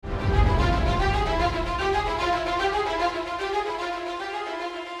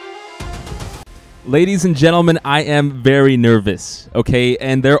Ladies and gentlemen, I am very nervous, okay?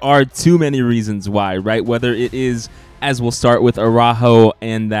 And there are too many reasons why, right? Whether it is, as we'll start with Araujo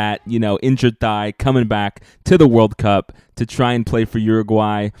and that, injured thigh coming back to the World Cup to try and play for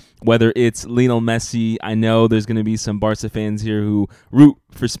Uruguay, whether it's Lionel Messi. I know there's going to be some Barca fans here who root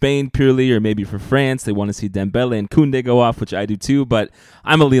for Spain purely or maybe for France. They want to see Dembele and Koundé go off, which I do too, but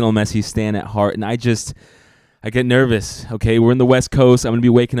I'm a Lionel Messi stan at heart, and I get nervous, okay? We're in the West Coast. I'm going to be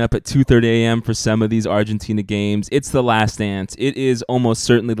waking up at 2:30 a.m. for some of these Argentina games. It's the last dance. It is almost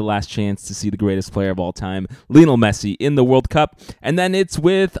certainly the last chance to see the greatest player of all time, Lionel Messi, in the World Cup. And then it's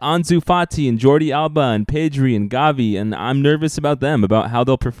with Ansu Fati and Jordi Alba and Pedri and Gavi, and I'm nervous about them, about how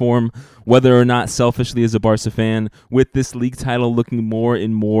they'll perform, whether or not selfishly as a Barca fan, with this league title looking more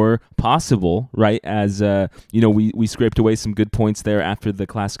and more possible, right? As, we scraped away some good points there after the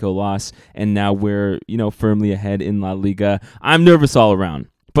Clásico loss, and now we're, firmly ahead in La Liga. I'm nervous all around.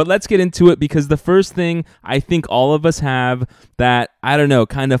 But let's get into it, because the first thing I think all of us have that,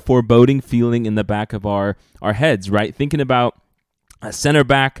 kind of foreboding feeling in the back of our heads, right? Thinking about a center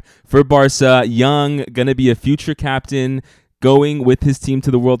back for Barca, young, going to be a future captain, going with his team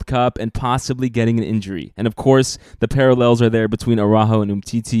to the World Cup and possibly getting an injury. And of course, the parallels are there between Araujo and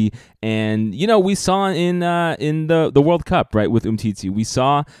Umtiti. And, we saw in the World Cup, right, with Umtiti, we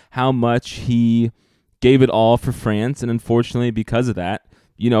saw how much he gave it all for France, and unfortunately, because of that,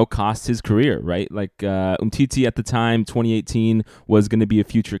 cost his career, right? Like Umtiti at the time, 2018, was going to be a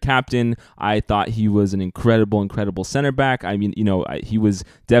future captain. I thought he was an incredible center back. I mean, he was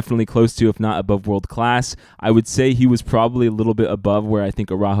definitely close to, if not above, world class. I would say he was probably a little bit above where I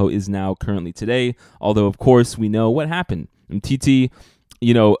think Araujo is now currently today, although, of course, we know what happened. Umtiti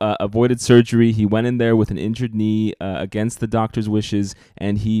avoided surgery. He went in there with an injured knee against the doctor's wishes,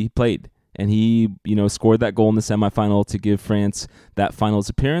 and he played. And he, scored that goal in the semifinal to give France that finals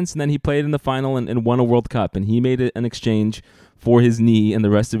appearance. And then he played in the final and won a World Cup. And he made it an exchange for his knee and the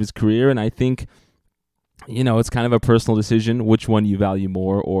rest of his career. And I think, it's kind of a personal decision which one you value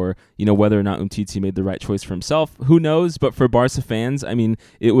more, or, whether or not Umtiti made the right choice for himself. Who knows? But for Barca fans, I mean,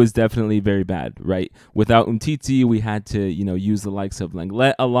 it was definitely very bad, right? Without Umtiti, we had to, use the likes of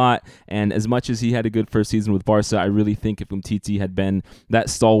Lenglet a lot. And as much as he had a good first season with Barca, I really think if Umtiti had been that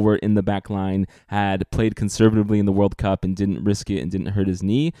stalwart in the back line, had played conservatively in the World Cup and didn't risk it and didn't hurt his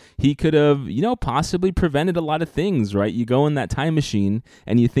knee, he could have, possibly prevented a lot of things, right? You go in that time machine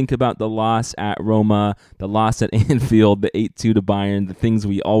and you think about the loss at Roma, the loss at Anfield, the 8-2 to Bayern, the things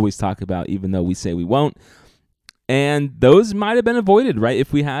we always talk about, even though we say we won't. And those might have been avoided, right?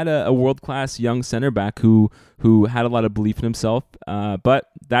 If we had a world-class young center back who had a lot of belief in himself. But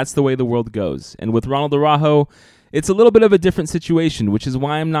that's the way the world goes. And with Ronald Araujo, it's a little bit of a different situation, which is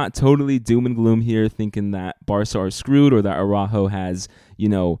why I'm not totally doom and gloom here, thinking that Barca are screwed or that Araujo has,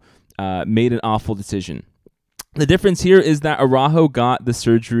 made an awful decision. The difference here is that Araujo got the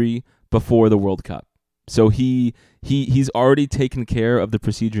surgery before the World Cup. So he's already taken care of the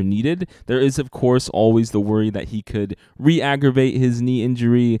procedure needed. There is, of course, always the worry that he could re-aggravate his knee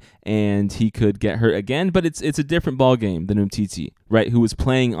injury and he could get hurt again, but it's a different ballgame than Umtiti, right, who was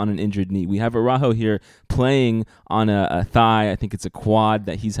playing on an injured knee. We have Araujo here playing on a thigh. I think it's a quad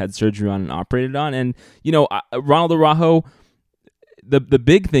that he's had surgery on and operated on. And, Ronald Araujo, the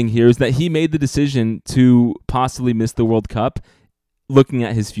big thing here is that he made the decision to possibly miss the World Cup looking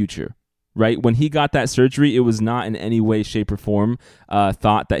at his future. Right? When he got that surgery, it was not in any way, shape, or form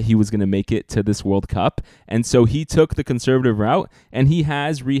thought that he was going to make it to this World Cup. And so he took the conservative route, and he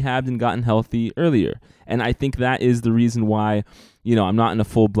has rehabbed and gotten healthy earlier. And I think that is the reason why, I'm not in a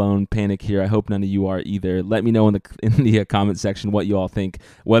full-blown panic here. I hope none of you are either. Let me know in the comment section what you all think,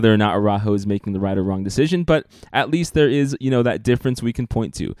 whether or not Araujo is making the right or wrong decision. But at least there is, that difference we can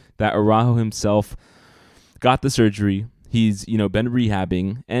point to, that Araujo himself got the surgery. He's, been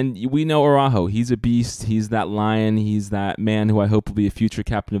rehabbing, and we know Araujo. He's a beast. He's that lion. He's that man who I hope will be a future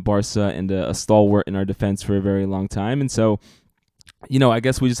captain of Barca and a stalwart in our defense for a very long time. And so, I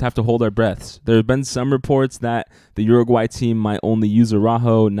guess we just have to hold our breaths. There have been some reports that the Uruguay team might only use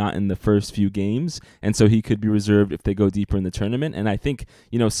Araujo not in the first few games, and so he could be reserved if they go deeper in the tournament. And I think,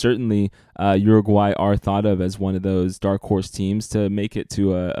 certainly Uruguay are thought of as one of those dark horse teams to make it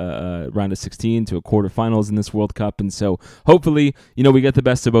to a round of 16, to a quarterfinals in this World Cup. And so hopefully, we get the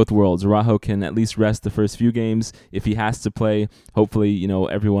best of both worlds. Araujo can at least rest the first few games. If he has to play, hopefully,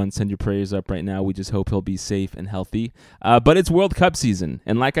 everyone send your prayers up right now. We just hope he'll be safe and healthy. But it's World Cup season.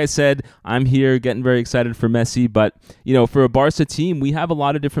 And like I said, I'm here getting very excited for Messi. But, for a Barca team, we have a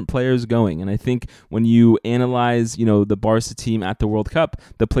lot of different players going. And I think when you analyze, the Barca team at the World Cup,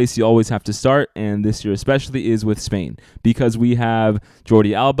 the place you always have to start, and this year especially, is with Spain, because we have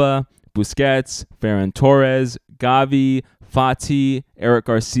Jordi Alba, Busquets, Ferran Torres, Gavi, Fati, Eric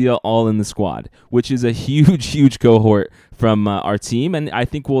Garcia, all in the squad, which is a huge cohort from our team. And I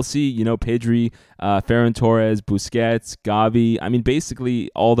think we'll see, Pedri, Ferran Torres, Busquets, Gavi. I mean, basically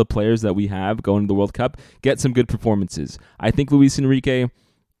all the players that we have going to the World Cup get some good performances. I think Luis Enrique,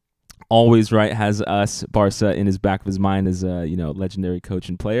 always right, has us, Barca, in his back of his mind as a legendary coach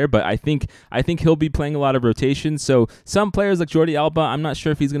and player. But I think he'll be playing a lot of rotation. So some players like Jordi Alba, I'm not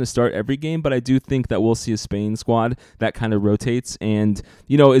sure if he's going to start every game, but I do think that we'll see a Spain squad that kind of rotates and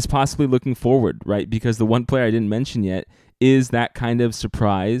is possibly looking forward, right? Because the one player I didn't mention yet is that kind of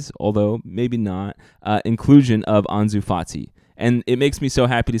surprise, although maybe not, inclusion of Ansu Fati. And it makes me so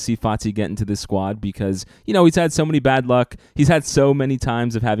happy to see Fati get into this squad because, he's had so many bad luck. He's had so many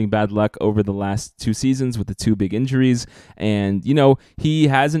times of having bad luck over the last 2 seasons with the 2 big injuries. And, he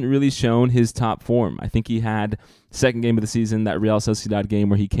hasn't really shown his top form. I think he had second game of the season, that Real Sociedad game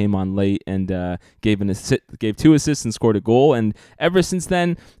where he came on late and gave 2 assists and scored a goal. And ever since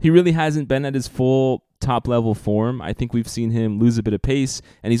then, he really hasn't been at his full top level form. I think we've seen him lose a bit of pace,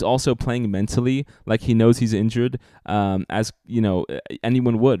 and he's also playing mentally like he knows he's injured, as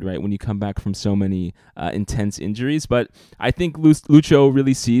anyone would, right, when you come back from so many intense injuries. But I think Lucho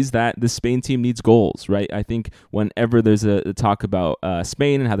really sees that the Spain team needs goals, right? I think whenever there's a talk about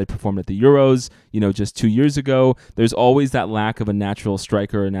Spain and how they performed at the Euros, just 2 years ago, there's always that lack of a natural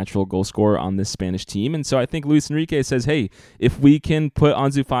striker, a natural goal scorer on this Spanish team. And so I think Luis Enrique says, hey, if we can put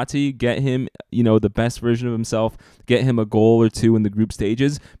Ansu Fati, get him, the best version of himself, get him a goal or 2 in the group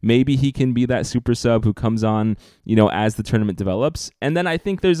stages, maybe he can be that super sub who comes on, as the tournament develops. And then I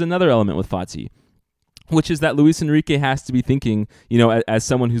think there's another element with Fati, which is that Luis Enrique has to be thinking, as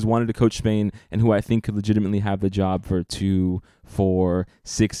someone who's wanted to coach Spain and who I think could legitimately have the job for 2, 4,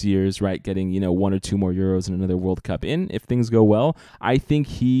 6 years, right? Getting, 1 or 2 more Euros and another World Cup in, if things go well. I think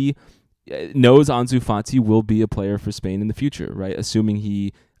he knows Ansu Fati will be a player for Spain in the future, right? Assuming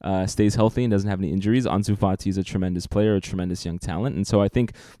he stays healthy and doesn't have any injuries. Ansu Fati is a tremendous player, a tremendous young talent. And so I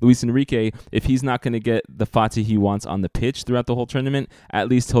think Luis Enrique, if he's not going to get the Fati he wants on the pitch throughout the whole tournament, at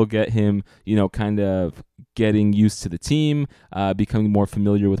least he'll get him, kind of getting used to the team, becoming more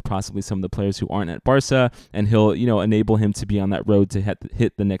familiar with possibly some of the players who aren't at Barca, and he'll, enable him to be on that road to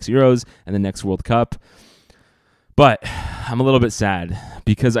hit the next Euros and the next World Cup. But I'm a little bit sad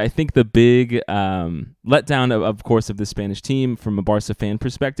because I think the big letdown, of course, of the Spanish team from a Barca fan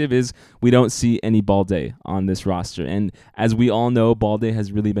perspective is we don't see any Balde on this roster. And as we all know, Balde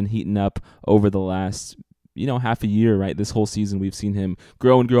has really been heating up over the last half a year, right? This whole season, we've seen him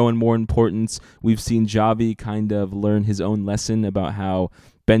grow in more importance. We've seen Xavi kind of learn his own lesson about how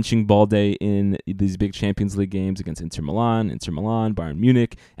benching Balde in these big Champions League games against Inter Milan, Bayern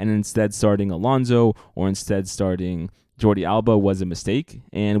Munich, and instead starting Alonso or instead starting Jordi Alba was a mistake.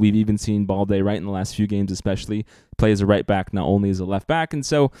 And we've even seen Balde, right, in the last few games especially, play as a right back, not only as a left back. And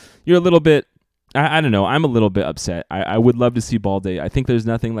so you're a little bit, I don't know, I'm a little bit upset. I would love to see Balde. I think there's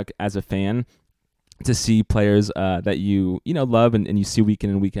nothing like, as a fan, to see players that you love and you see week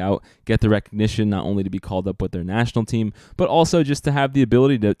in and week out get the recognition, not only to be called up with their national team, but also just to have the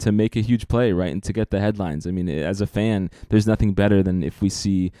ability to make a huge play, right, and to get the headlines. I mean, as a fan, there's nothing better than if we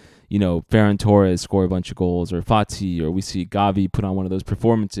see Ferran Torres score a bunch of goals, or Fati, or we see Gavi put on one of those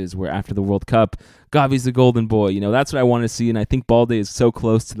performances where after the World Cup, Gavi's the golden boy. That's what I want to see, and I think Balde is so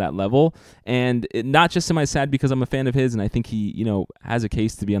close to that level. And not just am I sad because I'm a fan of his, and I think he, has a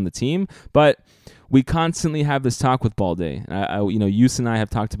case to be on the team, but we constantly have this talk with Balde. Yus and I have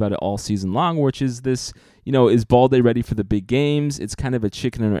talked about it all season long, which is this, is Balde ready for the big games? It's kind of a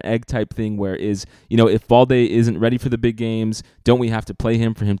chicken and egg type thing where if Balde isn't ready for the big games, don't we have to play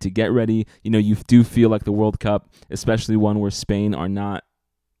him for him to get ready? You do feel like the World Cup, especially one where Spain are not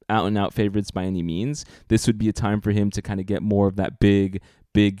out-and-out favorites by any means, this would be a time for him to kind of get more of that big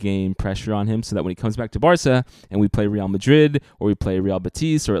game pressure on him, so that when he comes back to Barca and we play Real Madrid or we play Real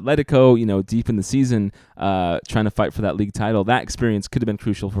Betis or Atletico, deep in the season, trying to fight for that league title, that experience could have been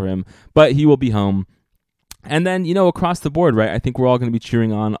crucial for him. But he will be home. And then, across the board, right, I think we're all going to be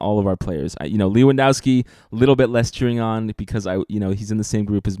cheering on all of our players. Lewandowski, a little bit less cheering on because, he's in the same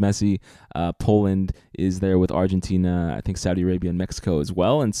group as Messi. Poland is there with Argentina, I think Saudi Arabia and Mexico as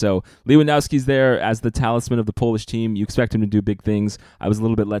well. And so Lewandowski's there as the talisman of the Polish team. You expect him to do big things. I was a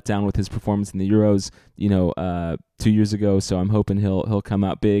little bit let down with his performance in the Euros, 2 years ago. So I'm hoping he'll come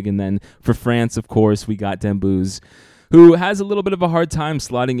out big. And then for France, of course, we got Dembouz, who has a little bit of a hard time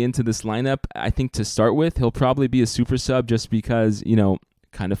slotting into this lineup. I think to start with, he'll probably be a super sub just because,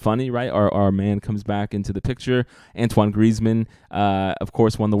 kind of funny, right? Our man comes back into the picture. Antoine Griezmann, of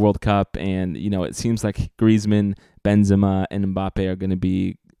course, won the World Cup. And, it seems like Griezmann, Benzema, and Mbappe are going to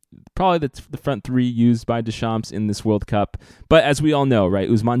be probably the front three used by Deschamps in this World Cup. But as we all know, right,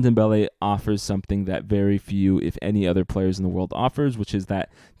 Ousmane Dembele offers something that very few, if any, other players in the world offers, which is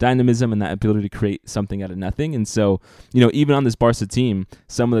that dynamism and that ability to create something out of nothing. And so, even on this Barca team,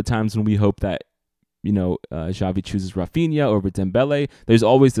 some of the times when we hope that Xavi chooses Rafinha over Dembele, there's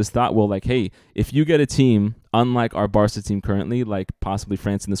always this thought, well, like, hey, if you get a team unlike our Barca team currently, like possibly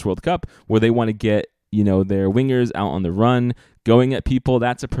France in this World Cup, where they want to get their wingers out on the run, going at people,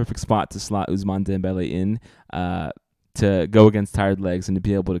 that's a perfect spot to slot Ousmane Dembele in to go against tired legs and to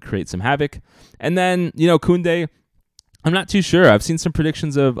be able to create some havoc. And then, Koundé, I'm not too sure. I've seen some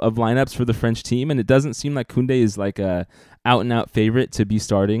predictions of lineups for the French team, and it doesn't seem like Koundé is like a out-and-out favorite to be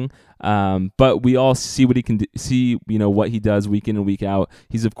starting. But we all see what he can do, what he does week in and week out.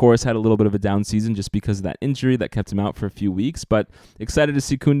 He's, of course, had a little bit of a down season just because of that injury that kept him out for a few weeks. But excited to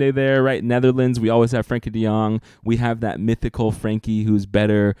see Koundé there, right? Netherlands, we always have Frenkie de Jong. We have that mythical Frenkie who's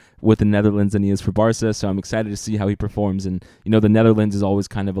better with the Netherlands than he is for Barca. So I'm excited to see how he performs. And, the Netherlands is always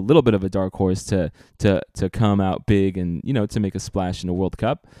kind of a little bit of a dark horse to come out big and, to make a splash in a World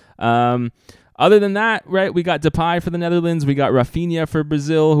Cup. Other than that, right, we got Depay for the Netherlands. We got Rafinha for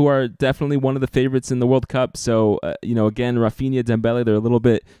Brazil, who are definitely one of the favorites in the World Cup. So, again, Rafinha, Dembele, they're a little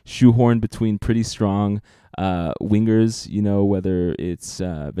bit shoehorned between pretty strong wingers, whether it's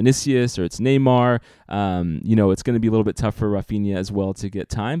Vinicius or it's Neymar. It's going to be a little bit tough for Rafinha as well to get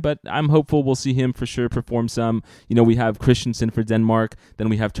time, but I'm hopeful we'll see him for sure perform some. We have Christensen for Denmark, then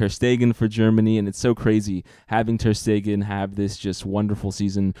we have Ter Stegen for Germany, and it's so crazy having Ter Stegen have this just wonderful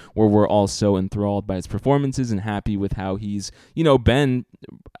season where we're all so enthralled by his performances and happy with how he's, been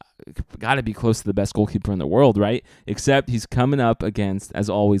got to be close to the best goalkeeper in the world, right? Except he's coming up against, as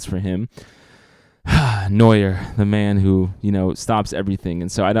always for him, Neuer, the man who stops everything.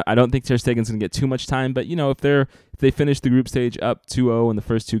 And so I don't think Ter Stegen's going to get too much time. But if they finish the group stage up 2-0 in the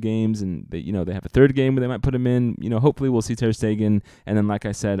first two games, and they have a third game where they might put him in, hopefully we'll see Ter Stegen. And then, like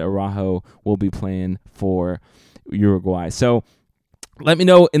I said, Araujo will be playing for Uruguay. So let me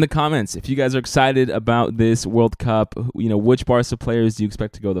know in the comments if you guys are excited about this World Cup. Which Barca players do you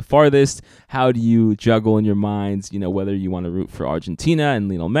expect to go the farthest? How do you juggle in your minds, whether you want to root for Argentina and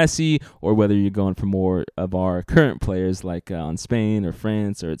Lionel Messi, or whether you're going for more of our current players like on Spain or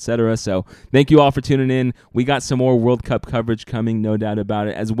France or etc. So thank you all for tuning in. We got some more World Cup coverage coming, no doubt about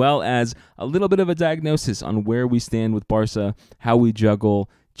it, as well as a little bit of a diagnosis on where we stand with Barca, how we juggle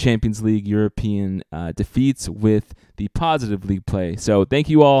Champions League European defeats with the positive league play. So thank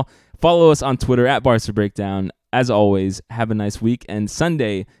you all. Follow us on Twitter at Barca Breakdown. As always, have a nice week. And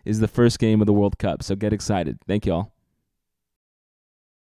Sunday is the first game of the World Cup, so get excited. Thank you all.